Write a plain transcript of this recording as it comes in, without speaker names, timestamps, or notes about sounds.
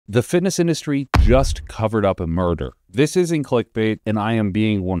The fitness industry just covered up a murder. This isn't clickbait, and I am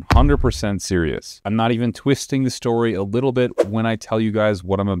being 100% serious. I'm not even twisting the story a little bit when I tell you guys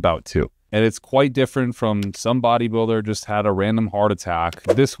what I'm about to. And it's quite different from some bodybuilder just had a random heart attack.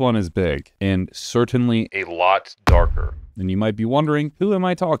 This one is big, and certainly a lot darker. And you might be wondering, who am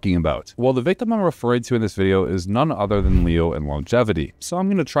I talking about? Well, the victim I'm referring to in this video is none other than Leo and longevity. So I'm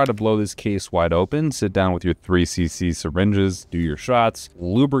going to try to blow this case wide open, sit down with your 3cc syringes, do your shots,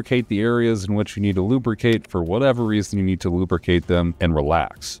 lubricate the areas in which you need to lubricate for whatever reason you need to lubricate them, and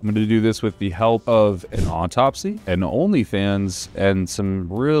relax. I'm going to do this with the help of an autopsy, an OnlyFans, and some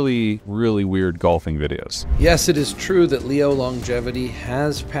really weird golfing videos. Yes, it is true that Leo Longevity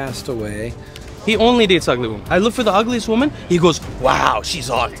has passed away. He only dates ugly women. I look for the ugliest woman. He goes, wow, she's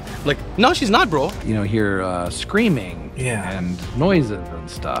hot. Like, no, she's not, bro. You know, hear screaming and noises and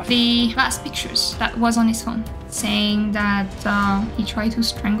stuff. The last pictures that was on his phone saying that he tried to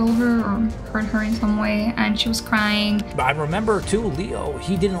strangle her or hurt her in some way and she was crying. I remember too, Leo,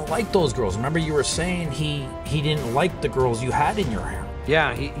 he didn't like those girls. Remember you were saying he didn't like the girls you had in your hair.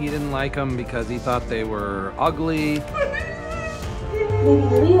 Yeah, he didn't like them because he thought they were ugly.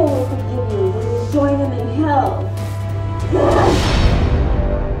 Maybe Leo will forgive you when you join him in hell.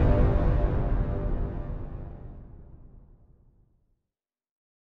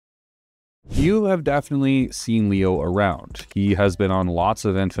 You have definitely seen Leo around. He has been on lots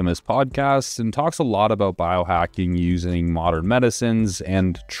of infamous podcasts and talks a lot about biohacking using modern medicines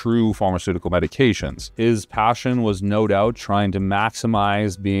and true pharmaceutical medications. His passion was no doubt trying to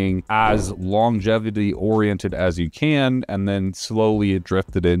maximize being as longevity oriented as you can, and then slowly it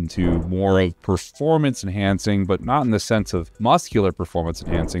drifted into more of performance enhancing, but not in the sense of muscular performance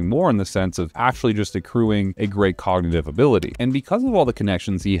enhancing, more in the sense of actually just accruing a great cognitive ability. And because of all the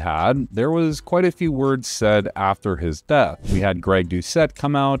connections he had, there was quite a few words said after his death. We had Greg Doucette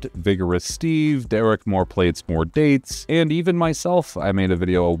come out, Vigorous Steve, Derek More Plates, More Dates, and even myself. I made a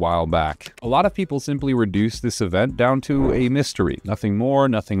video a while back. A lot of people simply reduced this event down to a mystery. Nothing more,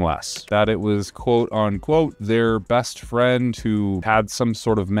 nothing less. That it was quote unquote their best friend who had some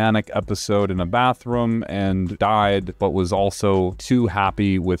sort of manic episode in a bathroom and died, but was also too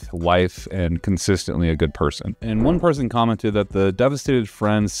happy with life and consistently a good person. And one person commented that the devastated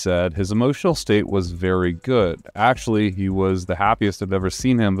friend said his emotional state was very good. Actually, he was the happiest I've ever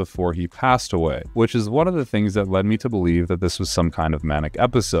seen him before he passed away, which is one of the things that led me to believe that this was some kind of manic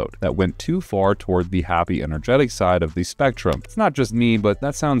episode that went too far toward the happy, energetic side of the spectrum. It's not just me, but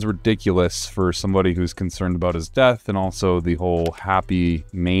that sounds ridiculous for somebody who's concerned about his death and also the whole happy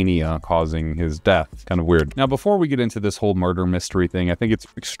mania causing his death. Kind of weird. Now, before we get into this whole murder mystery thing, I think it's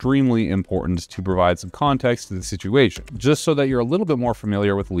extremely important to provide some context to the situation, just so that you're a little bit more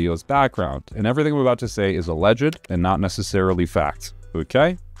familiar with Leo's background. And everything I'm about to say is alleged and not necessarily fact,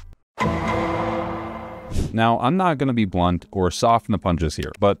 okay? Now, I'm not going to be blunt or soften the punches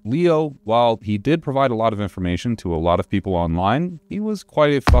here, but Leo, while he did provide a lot of information to a lot of people online, he was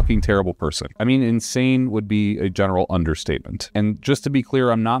quite a fucking terrible person. I mean, insane would be a general understatement. And just to be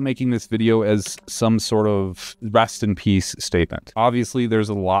clear, I'm not making this video as some sort of rest in peace statement. Obviously, there's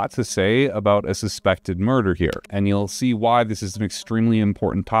a lot to say about a suspected murder here, and you'll see why this is an extremely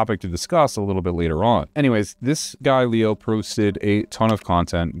important topic to discuss a little bit later on. Anyways, this guy Leo posted a ton of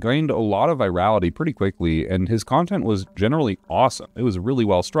content, gained a lot of virality pretty quickly, and his content was generally awesome. It was really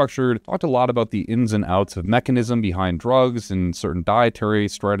well structured, talked a lot about the ins and outs of mechanism behind drugs and certain dietary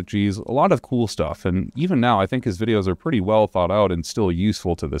strategies, a lot of cool stuff. And even now, I think his videos are pretty well thought out and still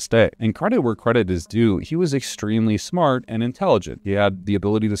useful to this day. And credit where credit is due, he was extremely smart and intelligent. He had the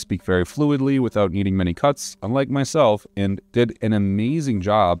ability to speak very fluidly without needing many cuts, unlike myself, and did an amazing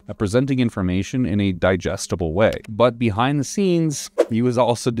job at presenting information in a digestible way. But behind the scenes, he was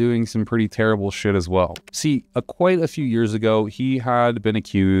also doing some pretty terrible shit as well. See, quite a few years ago, he had been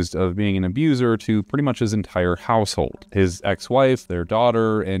accused of being an abuser to pretty much his entire household. His ex-wife, their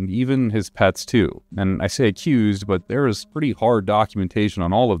daughter, and even his pets too. And I say accused, but there is pretty hard documentation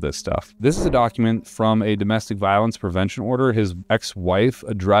on all of this stuff. This is a document from a domestic violence prevention order his ex-wife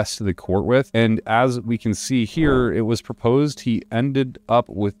addressed the court with, and as we can see here, it was proposed he ended up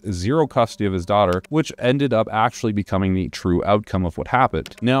with zero custody of his daughter, which ended up actually becoming the true outcome of what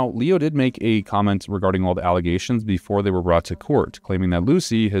happened. Now, Leo did make a comment regarding regarding all the allegations before they were brought to court, claiming that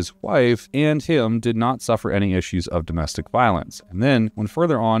Lucy, his wife, and him did not suffer any issues of domestic violence. And then went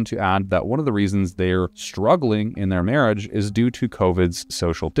further on to add that one of the reasons they're struggling in their marriage is due to COVID's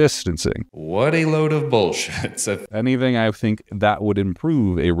social distancing. What a load of bullshit. If anything, I think that would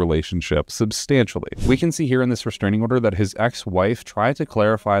improve a relationship substantially. We can see here in this restraining order that his ex-wife tried to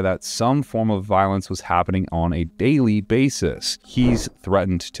clarify that some form of violence was happening on a daily basis. He's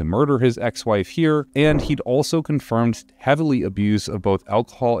threatened to murder his ex-wife here, and he'd also confirmed heavily abuse of both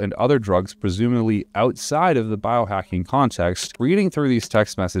alcohol and other drugs, presumably outside of the biohacking context. Reading through these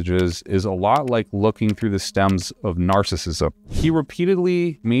text messages is a lot like looking through the stems of narcissism. He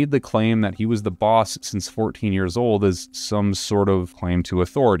repeatedly made the claim that he was the boss since 14 years old as some sort of claim to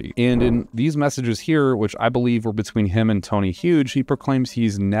authority. And in these messages here, which I believe were between him and Tony Huge, he proclaims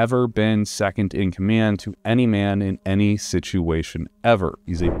he's never been second in command to any man in any situation ever.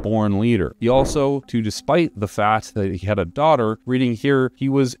 He's a born leader. He also, despite the fact that he had a daughter, reading here, he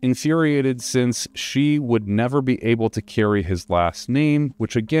was infuriated since she would never be able to carry his last name,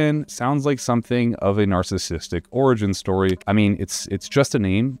 which again sounds like something of a narcissistic origin story. I mean, it's just a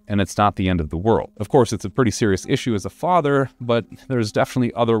name and it's not the end of the world. Of course, it's a pretty serious issue as a father, but there's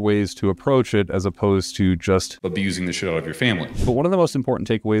definitely other ways to approach it as opposed to just Abusing the shit out of your family. But one of the most important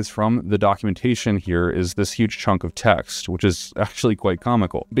takeaways from the documentation here is this huge chunk of text, which is actually quite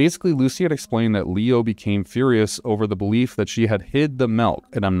comical. Basically, Lucy had explained that Leo became furious over the belief that she had hid the milk,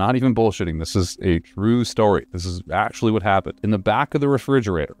 and I'm not even bullshitting, this is a true story. This is actually what happened, in the back of the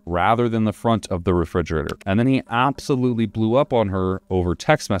refrigerator rather than the front of the refrigerator. And then he absolutely blew up on her over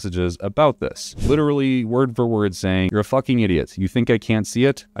text messages about this. Literally word for word saying, "You're a fucking idiot. You think I can't see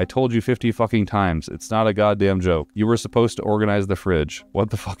it? I told you 50 fucking times. It's not a goddamn joke. You were supposed to organize the fridge. What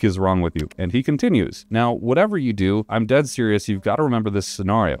the fuck is wrong with you?" And he continues. Now, whatever you do, I'm dead serious. You've got to remember this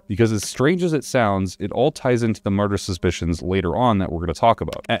scenario, because as strange as it sounds, it all ties into the murder suspicions later on that we're going to talk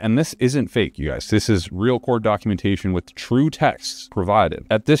about. And this isn't fake, you guys. This is real court documentation with true texts provided.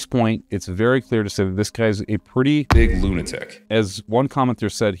 At this point, it's very clear to say that this guy's a pretty Big lunatic. As one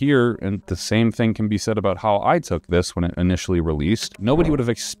commenter said here, and the same thing can be said about how I took this when it initially released, nobody would have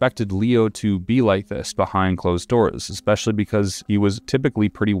expected Leo to be like this behind closed doors, especially because he was typically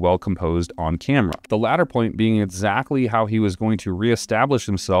pretty well composed on camera. The latter point being exactly how he was going to reestablish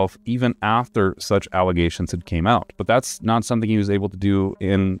himself even after such allegations had came out. But that's not something he was able to do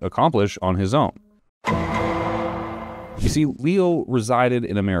and accomplish on his own. You see, Leo resided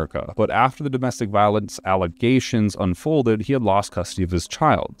in America, but after the domestic violence allegations unfolded, he had lost custody of his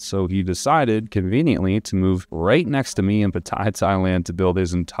child. So he decided, conveniently, to move right next to me in Pattaya, Thailand to build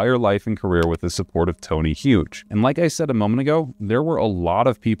his entire life and career with the support of Tony Huge. And like I said a moment ago, there were a lot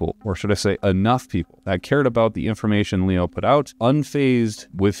of people, or should I say enough people, that cared about the information Leo put out, unfazed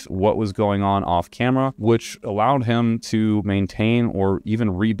with what was going on off camera, which allowed him to maintain or even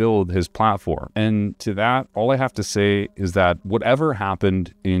rebuild his platform. And to that, all I have to say is that whatever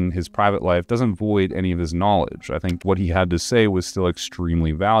happened in his private life doesn't void any of his knowledge. I think what he had to say was still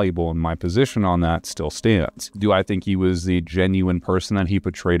extremely valuable, and my position on that still stands. Do I think he was the genuine person that he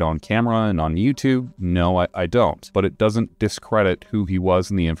portrayed on camera and on YouTube? No, I don't. But it doesn't discredit who he was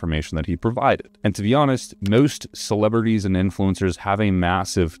and the information that he provided. And to be honest, most celebrities and influencers have a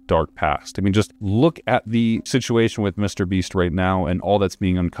massive dark past. I mean, just look at the situation with Mr. Beast right now and all that's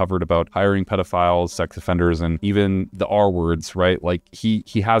being uncovered about hiring pedophiles, sex offenders, and even the R words, right? Like he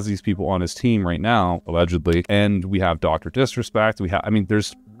has these people on his team right now, allegedly, and we have Dr. Disrespect. I mean,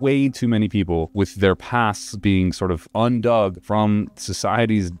 there's way too many people with their pasts being sort of undug from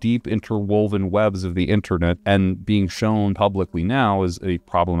society's deep interwoven webs of the internet and being shown publicly now is a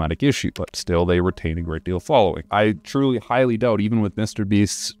problematic issue, but still they retain a great deal of following. I truly highly doubt, even with Mr.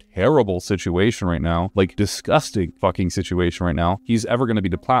 Beast's terrible situation right now, like disgusting fucking situation right now, he's ever going to be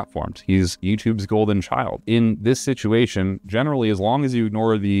deplatformed. He's YouTube's golden child. In this situation, generally, as long as you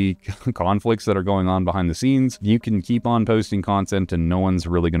ignore the conflicts that are going on behind the scenes, you can keep on posting content and no one's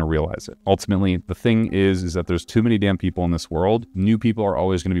really going to realize it. Ultimately, the thing is that there's too many damn people in this world. New people are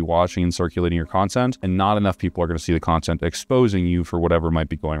always going to be watching and circulating your content, and not enough people are going to see the content exposing you for whatever might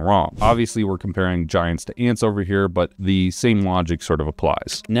be going wrong. Obviously, we're comparing giants to ants over here, but the same logic sort of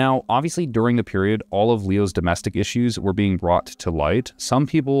applies. Now, obviously, during the period, all of Leo's domestic issues were being brought to light. Some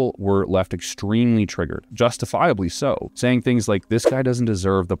people were left extremely triggered, justifiably so, saying things like, this guy doesn't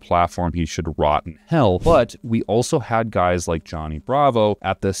deserve the platform, he should rot in hell. But we also had guys like Johnny Bravo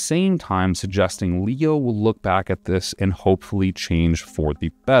at the same time suggesting Leo will look back at this and hopefully change for the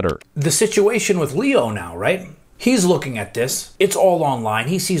better. The situation with Leo now, right? He's looking at this. It's all online.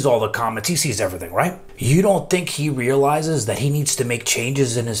 He sees all the comments. He sees everything, right? You don't think he realizes that he needs to make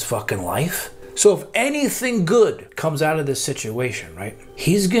changes in his fucking life? So if anything good comes out of this situation, right,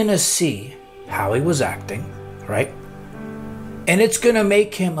 he's gonna see how he was acting, right? And it's gonna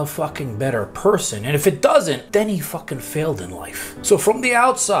make him a fucking better person. And if it doesn't, then he fucking failed in life. So from the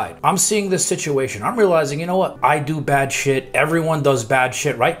outside, I'm seeing this situation. I'm realizing, you know what? I do bad shit. Everyone does bad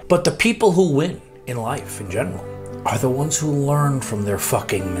shit, right? But the people who win in life in general are the ones who learn from their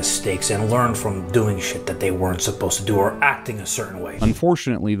fucking mistakes and learn from doing shit that they weren't supposed to do or acting a certain way.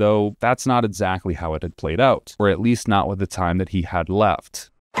 Unfortunately, though, that's not exactly how it had played out, or at least not with the time that he had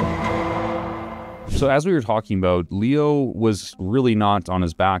left. So as we were talking about, Leo was really not on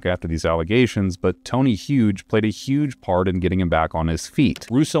his back after these allegations, but Tony Huge played a huge part in getting him back on his feet.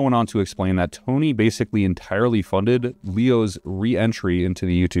 Russo went on to explain that Tony basically entirely funded Leo's re-entry into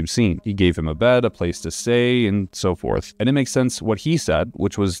the YouTube scene. He gave him a bed, a place to stay, and so forth. And it makes sense what he said,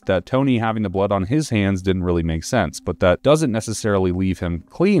 which was that Tony having the blood on his hands didn't really make sense, but that doesn't necessarily leave him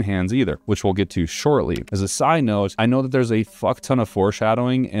clean hands either, which we'll get to shortly. As a side note, I know that there's a fuck ton of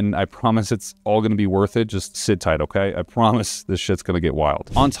foreshadowing, and I promise it's all going to be worth it. Just sit tight, okay? I promise this shit's gonna get wild.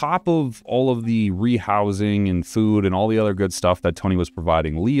 On top of all of the rehousing and food and all the other good stuff that Tony was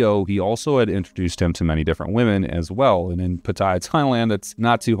providing Leo, he also had introduced him to many different women as well. And in Pattaya, Thailand, it's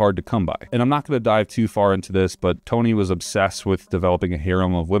not too hard to come by. And I'm not gonna dive too far into this, but Tony was obsessed with developing a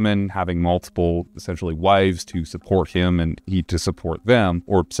harem of women, having multiple, essentially, wives to support him and he to support them,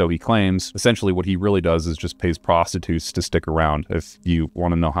 or so he claims. Essentially, what he really does is just pays prostitutes to stick around. If you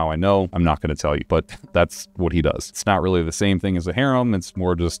want to know how I know, I'm not gonna tell you, but that's what he does. It's not really the same thing as a harem. It's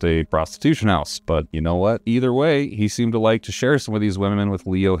more just a prostitution house. But you know what? Either way, he seemed to like to share some of these women with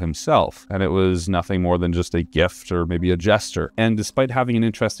Leo himself. And it was nothing more than just a gift or maybe a gesture. And despite having an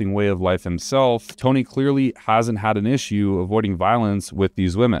interesting way of life himself, Tony clearly hasn't had an issue avoiding violence with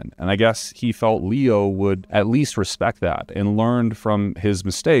these women. And I guess he felt Leo would at least respect that and learned from his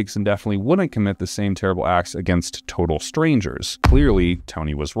mistakes and definitely wouldn't commit the same terrible acts against total strangers. Clearly,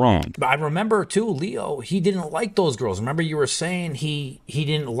 Tony was wrong. But I remember too, Leo, he didn't like those girls. Remember you were saying he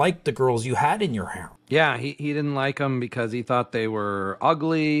didn't like the girls you had in your harem. Yeah, he didn't like them because he thought they were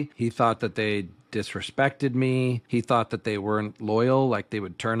ugly. He thought that they disrespected me. He thought that they weren't loyal, like they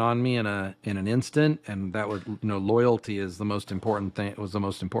would turn on me in an instant, and that would, loyalty is the most important thing. It was the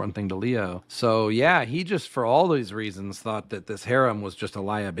most important thing to Leo. So yeah, he just, for all these reasons, thought that this harem was just a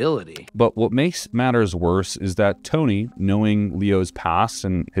liability. But what makes matters worse is that Tony, knowing Leo's past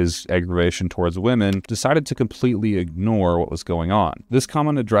and his aggravation towards women, decided to completely ignore what was going on. This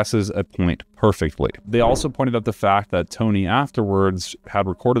comment addresses a point perfectly. They also pointed out the fact that Tony afterwards had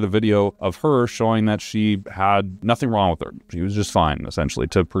recorded a video of her showing that she had nothing wrong with her. She was just fine, essentially,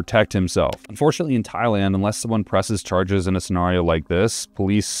 to protect himself. Unfortunately, in Thailand, unless someone presses charges in a scenario like this,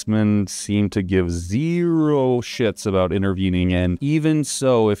 policemen seem to give zero shits about intervening. And even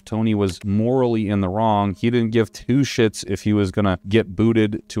so, if Tony was morally in the wrong, he didn't give two shits if he was gonna get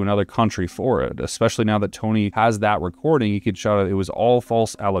booted to another country for it. Especially now that Tony has that recording, he could shout out it was all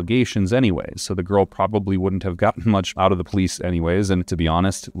false allegations anyways. So the girl probably wouldn't have gotten much out of the police anyways. And to be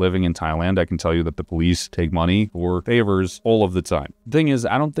honest, living in Thailand, I can tell you that the police take money for favors all of the time. The thing is,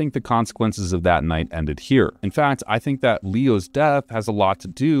 I don't think the consequences of that night ended here. In fact, I think that Leo's death has a lot to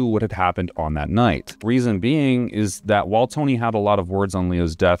do with what had happened on that night. Reason being is that while Tony had a lot of words on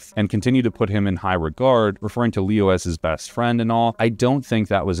Leo's death and continued to put him in high regard, referring to Leo as his best friend and all, I don't think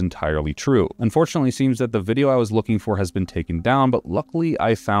that was entirely true. Unfortunately, it seems that the video I was looking for has been taken down, but luckily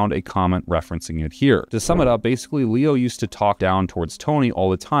I found a comment referencing it here. To sum it up, basically Leo used to talk down towards Tony all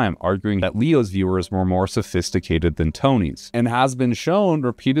the time, arguing that Leo's viewers were more sophisticated than Tony's, and has been shown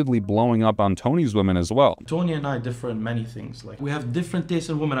repeatedly blowing up on Tony's women as well. Tony and I differ in many things. Like, we have different tastes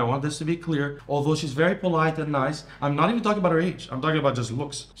in women. I want this to be clear. Although she's very polite and nice, I'm not even talking about her age. I'm talking about just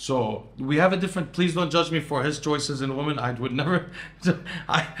looks. So we have a different. Please don't judge me for his choices in women. I would never.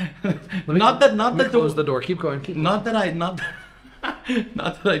 Not that close the door. Keep going. Not that I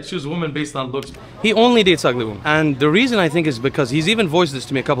choose women based on looks. He only dates ugly women. And the reason I think is because he's even voiced this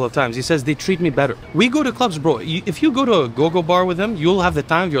to me a couple of times. He says they treat me better. We go to clubs, bro. If you go to a go-go bar with him, you'll have the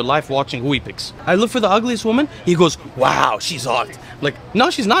time of your life watching who he picks. I look for the ugliest woman. He goes, wow, she's hot. Like, no,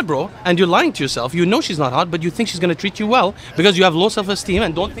 she's not, bro. And you're lying to yourself. You know she's not hot, but you think she's going to treat you well because you have low self-esteem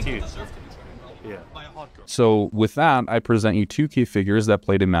and don't think you deserve to be treated well by a hot girl. So with that, I present you two key figures that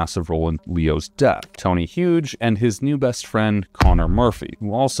played a massive role in Leo's death: Tony Huge and his new best friend, Connor Murphy,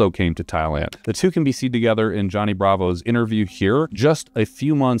 who also came to Thailand. The two can be seen together in Johnny Bravo's interview here, just a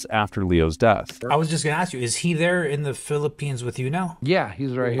few months after Leo's death. I was just gonna ask you, is he there in the Philippines with you now? Yeah,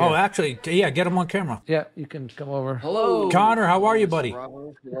 he's right here. Oh, actually, yeah, get him on camera. Yeah, you can come over. Hello, Connor, how are you, buddy?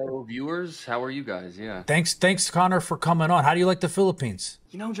 Hello, viewers. How are you guys? Yeah. Thanks, Connor, for coming on. How do you like the Philippines?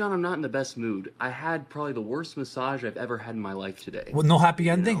 You know, John, I'm not in the best mood. I had probably the worst massage I've ever had in my life today. Well, no happy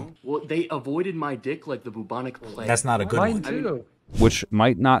ending? You know? Well, they avoided my dick like the bubonic plague. That's not a good one. Mine too. Which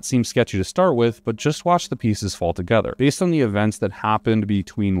might not seem sketchy to start with, but just watch the pieces fall together. Based on the events that happened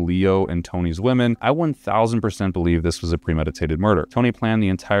between Leo and Tony's women, I 1000% believe this was a premeditated murder. Tony planned the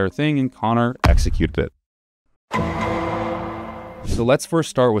entire thing and Connor executed it. So let's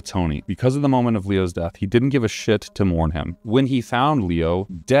first start with Tony. Because of the moment of Leo's death, he didn't give a shit to mourn him. When he found Leo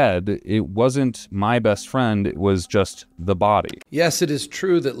dead, it wasn't my best friend, it was just the body. Yes, it is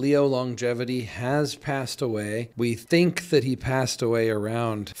true that Leo Longevity has passed away. We think that he passed away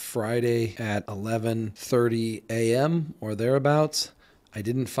around Friday at 11:30 a.m. or thereabouts. I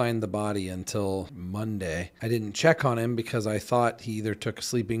didn't find the body until Monday. I didn't check on him because I thought he either took a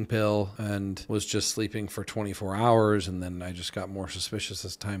sleeping pill and was just sleeping for 24 hours, and then I just got more suspicious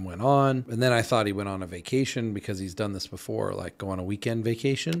as time went on. And then I thought he went on a vacation because he's done this before, like go on a weekend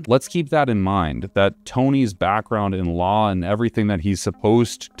vacation. Let's keep that in mind, that Tony's background in law and everything that he's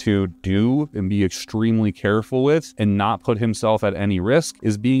supposed to do and be extremely careful with and not put himself at any risk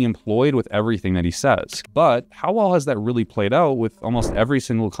is being employed with everything that he says. But how well has that really played out with almost every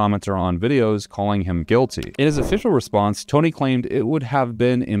single commenter on videos calling him guilty? In his official response, Tony claimed it would have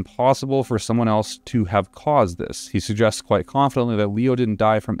been impossible for someone else to have caused this. He suggests quite confidently that Leo didn't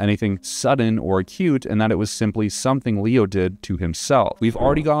die from anything sudden or acute and that it was simply something Leo did to himself. We've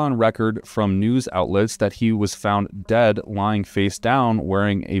already got on record from news outlets that he was found dead lying face down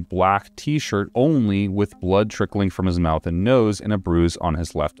wearing a black t-shirt only with blood trickling from his mouth and nose and a bruise on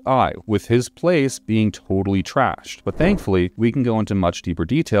his left eye, with his place being totally trashed. But thankfully, we can go into much deeper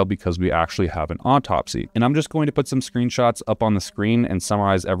detail because we actually have an autopsy. And I'm just going to put some screenshots up on the screen and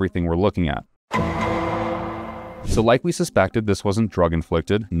summarize everything we're looking at. So like we suspected, this wasn't drug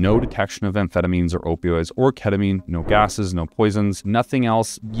inflicted. No detection of amphetamines or opioids or ketamine, no gases, no poisons, nothing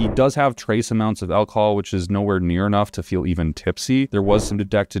else. He does have trace amounts of alcohol, which is nowhere near enough to feel even tipsy. There was some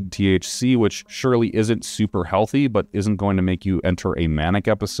detected THC, which surely isn't super healthy, but isn't going to make you enter a manic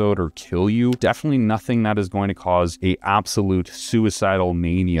episode or kill you. Definitely nothing that is going to cause a absolute suicidal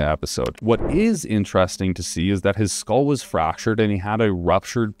mania episode. What is interesting to see is that his skull was fractured and he had a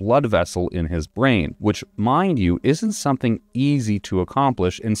ruptured blood vessel in his brain, which, mind you, isn't something easy to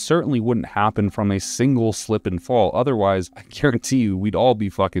accomplish and certainly wouldn't happen from a single slip and fall. Otherwise, I guarantee you we'd all be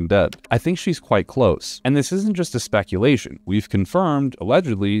fucking dead. I think she's quite close. And this isn't just a speculation. We've confirmed,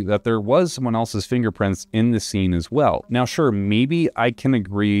 allegedly, that there was someone else's fingerprints in the scene as well. Now, sure, maybe I can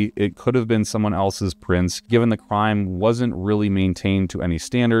agree it could have been someone else's prints, given the crime wasn't really maintained to any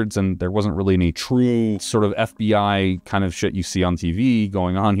standards and there wasn't really any true sort of FBI kind of shit you see on TV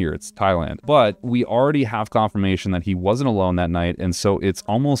going on here. It's Thailand. But we already have confirmation that he wasn't alone that night, and so it's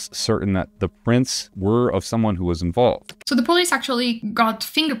almost certain that the prints were of someone who was involved. So the police actually got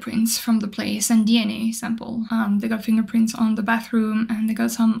fingerprints from the place and DNA sample. They got fingerprints on the bathroom and they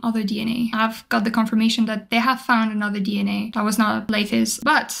got some other DNA. I've got the confirmation that they have found another DNA that was not latest,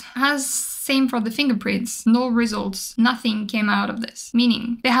 but same for the fingerprints, no results, nothing came out of this.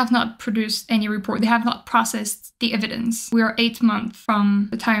 Meaning they have not produced any report, they have not processed the evidence. We are 8 months from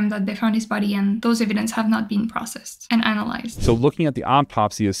the time that they found his body and those evidence have not been processed and analyzed. So looking at the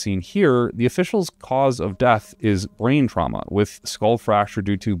autopsy as seen here, the official's cause of death is brain trauma with skull fracture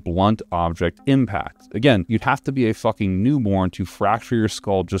due to blunt object impact. Again, you'd have to be a fucking newborn to fracture your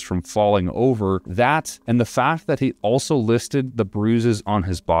skull just from falling over. That and the fact that he also listed the bruises on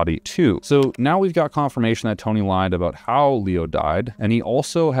his body too. So now we've got confirmation that Tony lied about how Leo died, and he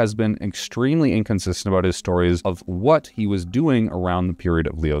also has been extremely inconsistent about his stories of what he was doing around the period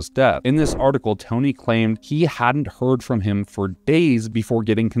of Leo's death. In this article, Tony claimed he hadn't heard from him for days before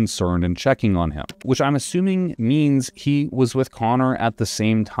getting concerned and checking on him, which I'm assuming means he was with Connor at the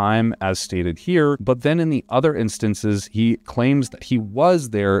same time as stated here, but then in the other instances, he claims that he was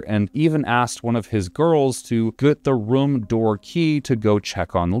there and even asked one of his girls to get the room door key to go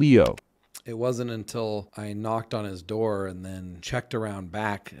check on Leo. It wasn't until I knocked on his door and then checked around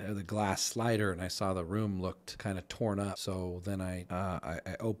back the glass slider and I saw the room looked kind of torn up. So then I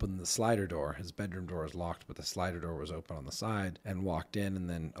opened the slider door. His bedroom door was locked, but the slider door was open on the side, and walked in and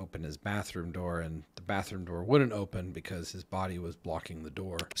then opened his bathroom door and the bathroom door wouldn't open because his body was blocking the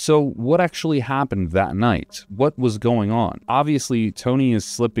door. So what actually happened that night? What was going on? Obviously, Tony is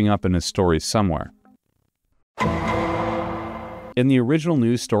slipping up in his story somewhere. In the original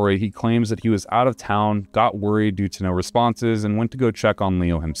news story, he claims that he was out of town, got worried due to no responses, and went to go check on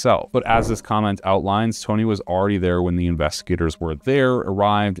Leo himself. But as this comment outlines, Tony was already there when the investigators were there,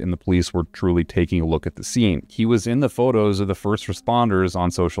 arrived, and the police were truly taking a look at the scene. He was in the photos of the first responders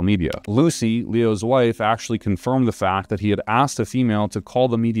on social media. Lucy, Leo's wife, actually confirmed the fact that he had asked a female to call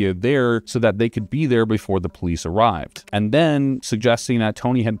the media there so that they could be there before the police arrived. And then suggesting that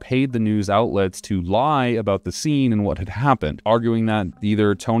Tony had paid the news outlets to lie about the scene and what had happened, arguing that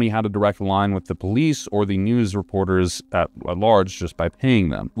either Tony had a direct line with the police or the news reporters at large just by paying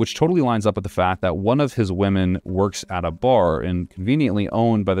them, which totally lines up with the fact that one of his women works at a bar and conveniently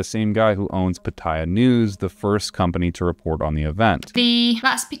owned by the same guy who owns Pattaya News, the first company to report on the event. The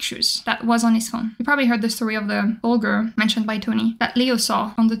last pictures that was on his phone. You probably heard the story of the old girl mentioned by Tony that Leo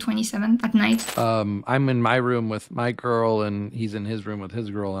saw on the 27th at night. I'm in my room with my girl and he's in his room with his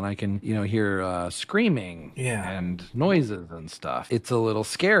girl, and I can, hear screaming and noises and stuff. It's a little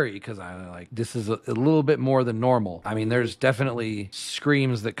scary because this is a little bit more than normal. I mean, there's definitely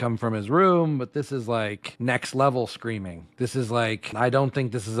screams that come from his room, but this is like next level screaming. This is like, I don't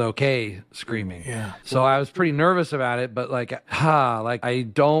think this is okay screaming. Yeah. So I was pretty nervous about it, but I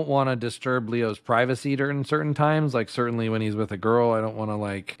don't want to disturb Leo's privacy during certain times. Like certainly when he's with a girl, I don't want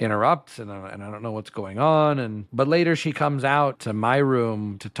to interrupt and I don't know what's going on. But later she comes out to my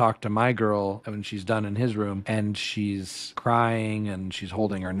room to talk to my girl when she's done in his room, and she's crying and she's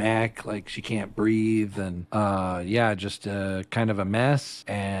holding her neck like she can't breathe, and just kind of a mess.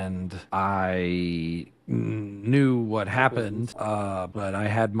 And I knew what happened, but I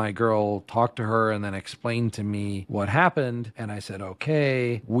had my girl talk to her and then explain to me what happened, and I said,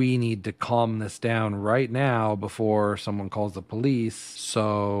 okay, we need to calm this down right now before someone calls the police.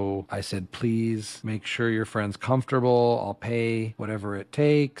 So I said, please make sure your friend's comfortable. I'll pay whatever it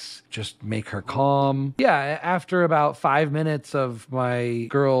takes. Just make her calm. Yeah, after about 5 minutes of my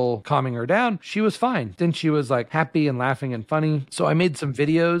girl calming her down, she was fine. Then she was happy and laughing and funny. So I made some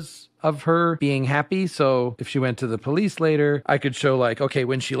videos of her being happy, so if she went to the police later, I could show okay,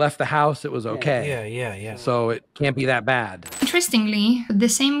 when she left the house, it was okay. Yeah. So it can't be that bad. Interestingly, the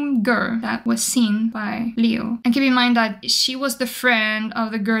same girl that was seen by Leo, and keep in mind that she was the friend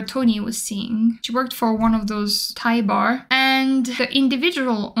of the girl Tony was seeing. She worked for one of those Thai bar, and the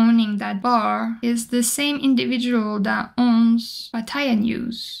individual owning that bar is the same individual that owns Pattaya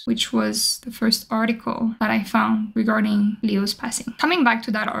News, which was the first article that I found regarding Leo's passing. Coming back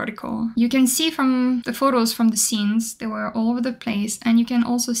to that article, you can see from the photos from the scenes, they were all over the place, and you can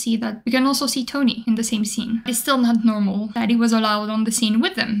also see Tony in the same scene. It's still not normal that he was allowed on the scene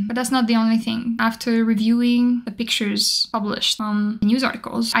with them, but that's not the only thing. After reviewing the pictures published from the news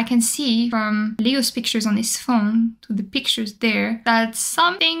articles, I can see from Leo's pictures on his phone to the pictures there that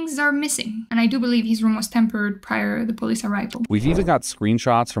some things are missing, and I do believe his room was tempered prior to the police arrival. We've even got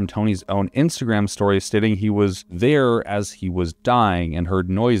screenshots from Tony's own Instagram story stating he was there as he was dying and heard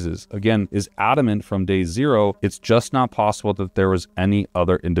noises. Again, is adamant from day zero, it's just not possible that there was any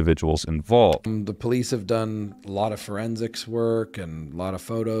other individuals involved. The police have done a lot of forensics work and a lot of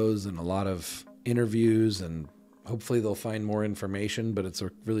photos and a lot of interviews, and hopefully they'll find more information, but it's a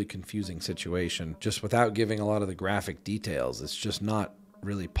really confusing situation. Just without giving a lot of the graphic details, it's just not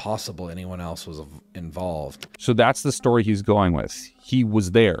really possible anyone else was involved. So that's the story he's going with. He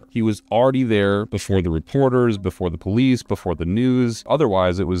was there. He was already there before the reporters, before the police, before the news.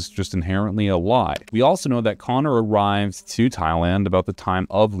 Otherwise, it was just inherently a lie. We also know that Connor arrived to Thailand about the time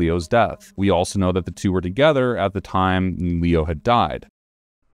of Leo's death. We also know that the two were together at the time Leo had died.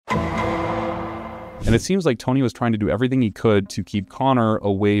 And it seems like Tony was trying to do everything he could to keep Connor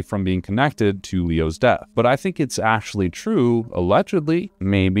away from being connected to Leo's death. But I think it's actually true, allegedly,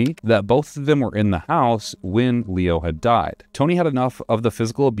 maybe, that both of them were in the house when Leo had died. Tony had enough of the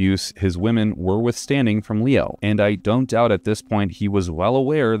physical abuse his women were withstanding from Leo, and I don't doubt at this point he was well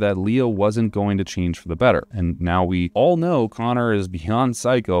aware that Leo wasn't going to change for the better. And now we all know Connor is beyond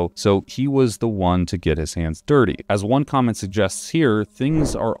psycho, so he was the one to get his hands dirty. As one comment suggests here,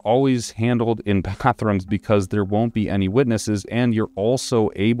 things are always handled in bathrooms because there won't be any witnesses, and you're also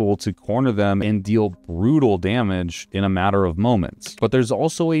able to corner them and deal brutal damage in a matter of moments. But there's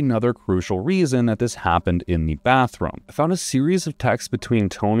also another crucial reason that this happened in the bathroom. I found a series of texts between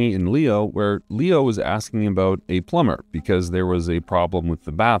Tony and Leo where Leo was asking about a plumber because there was a problem with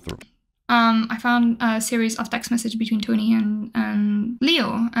the bathroom. I found a series of text messages between Tony and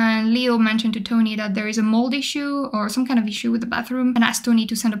Leo. And Leo mentioned to Tony that there is a mold issue or some kind of issue with the bathroom and asked Tony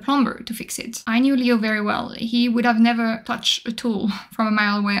to send a plumber to fix it. I knew Leo very well. He would have never touched a tool from a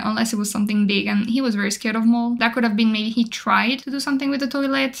mile away unless it was something big, and he was very scared of mold. That could have been maybe he tried to do something with the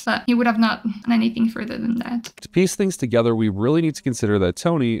toilet, but he would have not done anything further than that. To piece things together, we really need to consider that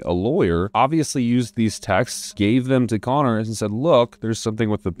Tony, a lawyer, obviously used these texts, gave them to Connor and said, look, there's something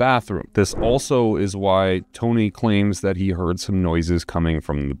with the bathroom. This also is why Tony claims that he heard some noises coming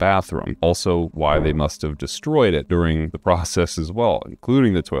from the bathroom. Also why they must have destroyed it during the process as well,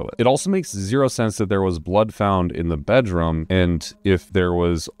 including the toilet. It also makes zero sense that there was blood found in the bedroom, and if there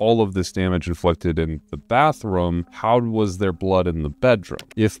was all of this damage inflicted in the bathroom, how was there blood in the bedroom?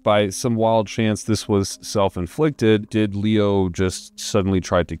 If by some wild chance this was self-inflicted, did Leo just suddenly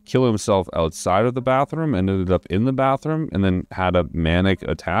try to kill himself outside of the bathroom and ended up in the bathroom and then had a manic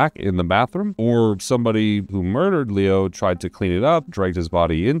attack in the bathroom? Or somebody who murdered Leo tried to clean it up, dragged his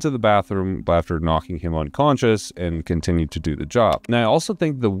body into the bathroom after knocking him unconscious, and continued to do the job. Now, I also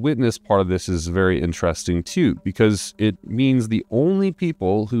think the witness part of this is very interesting too, because it means the only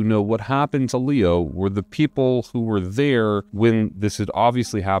people who know what happened to Leo were the people who were there when this had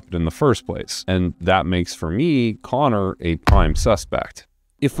obviously happened in the first place. And that makes, for me, Connor a prime suspect.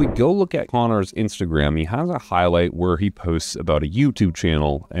 If we go look at Connor's Instagram, he has a highlight where he posts about a YouTube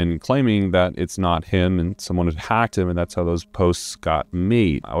channel and claiming that it's not him and someone had hacked him and that's how those posts got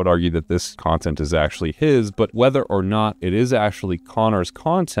made. I would argue that this content is actually his, but whether or not it is actually Connor's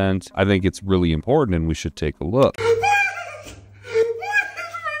content, I think it's really important and we should take a look.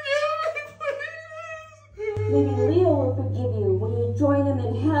 Maybe Leo will forgive you when you join him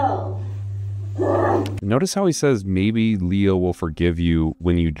in hell. Notice how he says maybe Leo will forgive you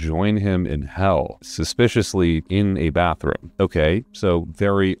when you join him in hell, suspiciously in a bathroom. Okay, so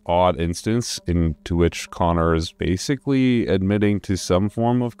very odd instance into which Connor is basically admitting to some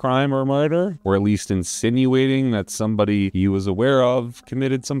form of crime or murder, or at least insinuating that somebody he was aware of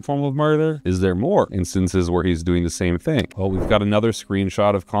committed some form of murder. Is there more instances where he's doing the same thing? Well, we've got another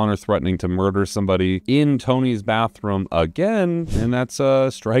screenshot of Connor threatening to murder somebody in Tony's bathroom again, and that's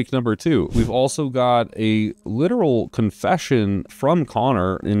strike number 2. We've also got a literal confession from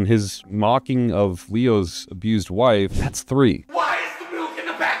Connor in his mocking of Leo's abused wife. That's 3. Why is the milk in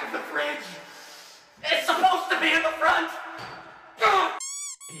the back of the fridge? It's supposed to be in the front.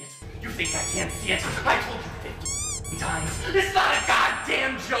 Idiot, you think I can't see it? I told you 50 times. It's not a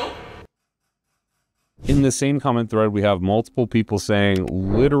goddamn joke. In the same comment thread, we have multiple people saying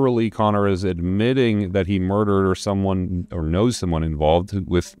literally Connor is admitting that he murdered or someone or knows someone involved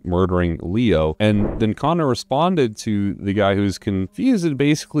with murdering Leo. And then Connor responded to the guy who's confused and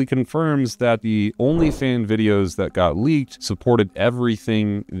basically confirms that the OnlyFans videos that got leaked supported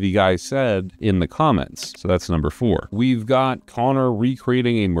everything the guy said in the comments. So that's number 4. We've got Connor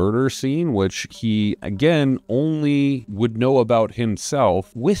recreating a murder scene, which he, again, only would know about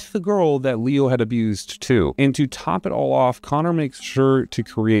himself with the girl that Leo had abused too. And to top it all off, Connor makes sure to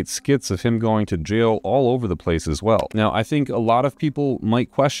create skits of him going to jail all over the place as well. Now, I think a lot of people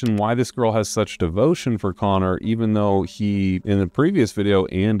might question why this girl has such devotion for Connor, even though he, in the previous video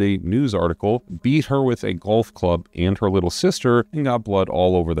and a news article, beat her with a golf club and her little sister and got blood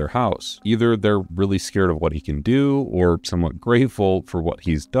all over their house. Either they're really scared of what he can do or somewhat grateful for what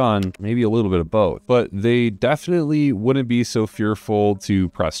he's done, maybe a little bit of both. But they definitely wouldn't be so fearful to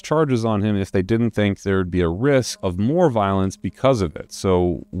press charges on him if they didn't think there'd be a risk of more violence because of it.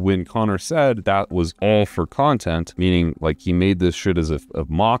 So when Connor said that was all for content, meaning like he made this shit as a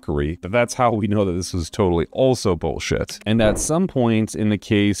mockery, but that's how we know that this was totally also bullshit. And at some point in the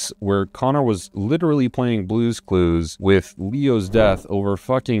case where Connor was literally playing Blue's Clues with Leo's death over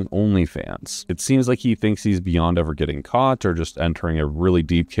fucking OnlyFans, it seems like he thinks he's beyond ever getting caught or just entering a really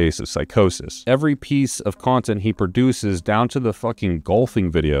deep case of psychosis. Every piece of content he produces, down to the fucking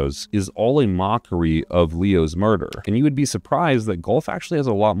golfing videos, is all a mockery of Leo's murder. And you would be surprised that golf actually has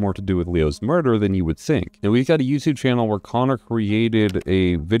a lot more to do with Leo's murder than you would think. Now, we've got a YouTube channel where Connor created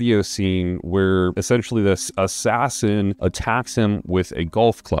a video scene where essentially this assassin attacks him with a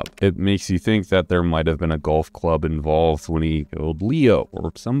golf club. It makes you think that there might have been a golf club involved when he killed Leo,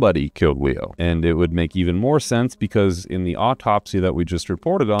 or somebody killed Leo. And it would make even more sense because in the autopsy that we just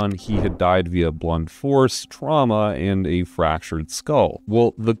reported on, he had died via blunt force trauma and a fractured skull.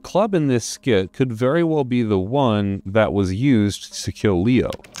 Well, the club in this skit could very well be the one that was used to kill Leo.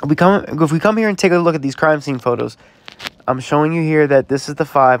 If we come here and take a look at these crime scene photos, I'm showing you here that this is the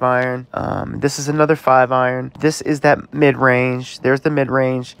 5-iron. This is another 5-iron. This is that mid-range. There's the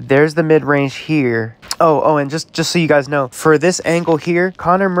mid-range. There's the mid-range here. Oh, and just so you guys know, for this angle here,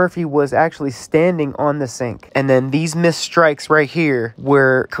 Connor Murphy was actually standing on the sink. And then these missed strikes right here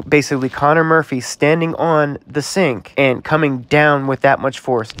were basically Connor Murphy standing on the sink and coming down with that much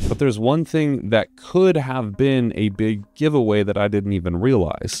force. But there's one thing that could have been a big giveaway that I didn't even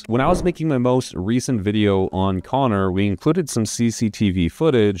realize. When I was making my most recent video on Connor, we included some CCTV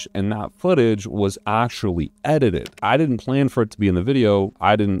footage, and that footage was actually edited. I didn't plan for it to be in the video.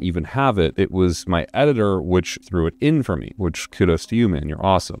 I didn't even have it. It was my editor which threw it in for me, which kudos to you, man. You're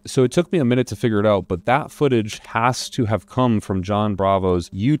awesome. So it took me a minute to figure it out, but that footage has to have come from John Bravo's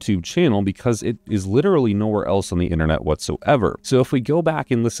YouTube channel because it is literally nowhere else on the internet whatsoever. So if we go back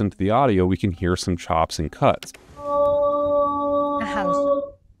and listen to the audio, we can hear some chops and cuts. The house.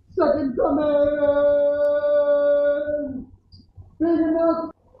 Second coming. Big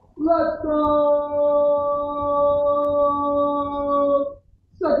enough. Let's go.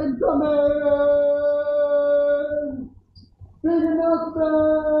 Second coming. Big enough.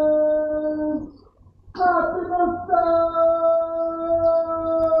 Happy birthday.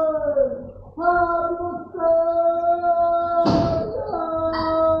 Happy birthday.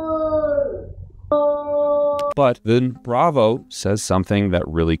 But then Bravo says something that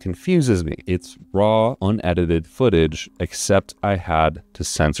really confuses me. It's raw, unedited footage, except I had to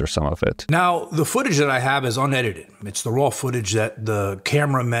censor some of it. Now, the footage that I have is unedited. It's the raw footage that the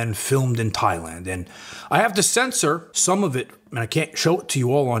cameramen filmed in Thailand. And I have to censor some of it, and I can't show it to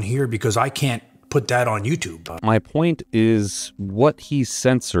you all on here because I can't put that on YouTube. My point is what he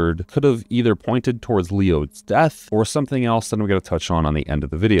censored could have either pointed towards Leo's death or something else that I'm going to touch on the end of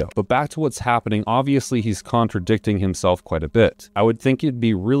the video. But back to what's happening, obviously he's contradicting himself quite a bit. I would think it'd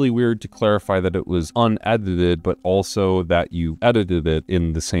be really weird to clarify that it was unedited, but also that you edited it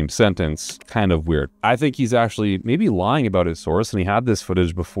in the same sentence. Kind of weird. I think he's actually maybe lying about his source, and he had this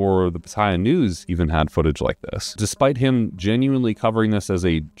footage before the Pattaya News even had footage like this. Despite him genuinely covering this as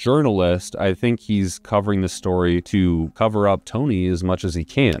a journalist, I think he's covering the story to cover up Tony as much as he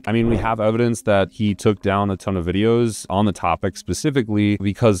can. I mean, we have evidence that he took down a ton of videos on the topic specifically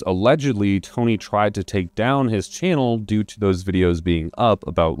because allegedly Tony tried to take down his channel due to those videos being up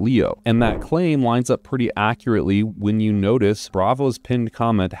about Leo. And that claim lines up pretty accurately when you notice Bravo's pinned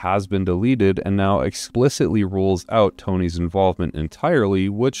comment has been deleted and now explicitly rules out Tony's involvement entirely,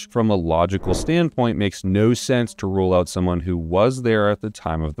 which from a logical standpoint makes no sense to rule out someone who was there at the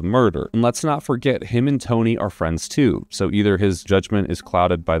time of the murder. And let's not forget, him and Tony are friends too. So either his judgment is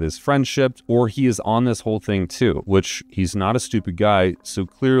clouded by this friendship or he is on this whole thing too, which he's not a stupid guy. So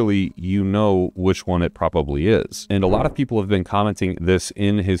clearly, you know which one it probably is. And a lot of people have been commenting this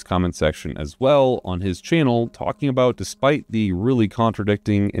in his comment section as well on his channel, talking about despite the really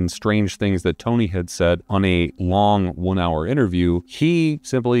contradicting and strange things that Tony had said on a long 1-hour interview, he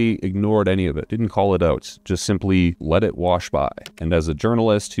simply ignored any of it, didn't call it out, just simply let it wash by. And as a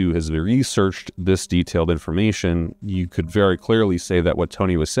journalist who has researched this detailed information, you could very clearly say that what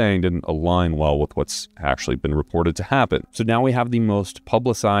Tony was saying didn't align well with what's actually been reported to happen. So now we have the most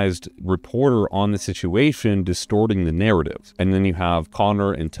publicized reporter on the situation distorting the narrative. And then you have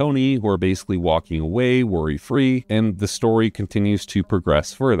Connor and Tony who are basically walking away worry-free, and the story continues to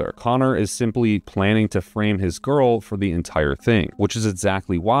progress further. Connor is simply planning to frame his girl for the entire thing, which is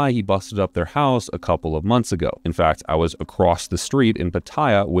exactly why he busted up their house a couple of months ago. In fact, I was across the street in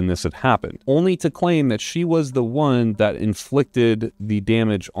Pattaya when this had happened, only to claim that she was the one that inflicted the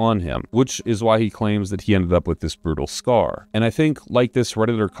damage on him, which is why he claims that he ended up with this brutal scar. And I think, like this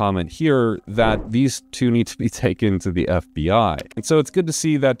Redditor comment here, that these two need to be taken to the FBI. And so it's good to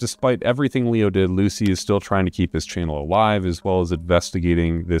see that despite everything Leo did, Lucy is still trying to keep his channel alive, as well as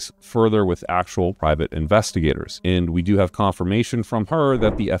investigating this further with actual private investigators. And we do have confirmation from her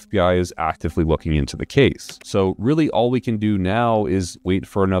that the FBI is actively looking into the case. So really all we can do now is wait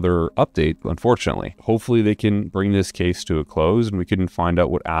for another update, unfortunately. Hopefully they can bring this case to a close and we can find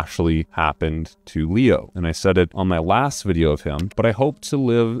out what actually happened to Leo. And I said it on my last video of him, but I hope to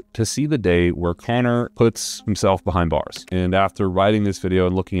live to see the day where Connor puts himself behind bars. And after writing this video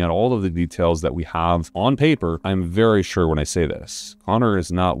and looking at all of the details that we have on paper, I'm very sure when I say this, Connor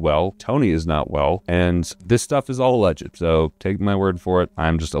is not well, Tony is not well, and this stuff is all alleged. So take my word for it.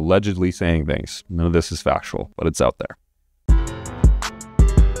 I'm just allegedly saying things. None of this is factual, but it's out there.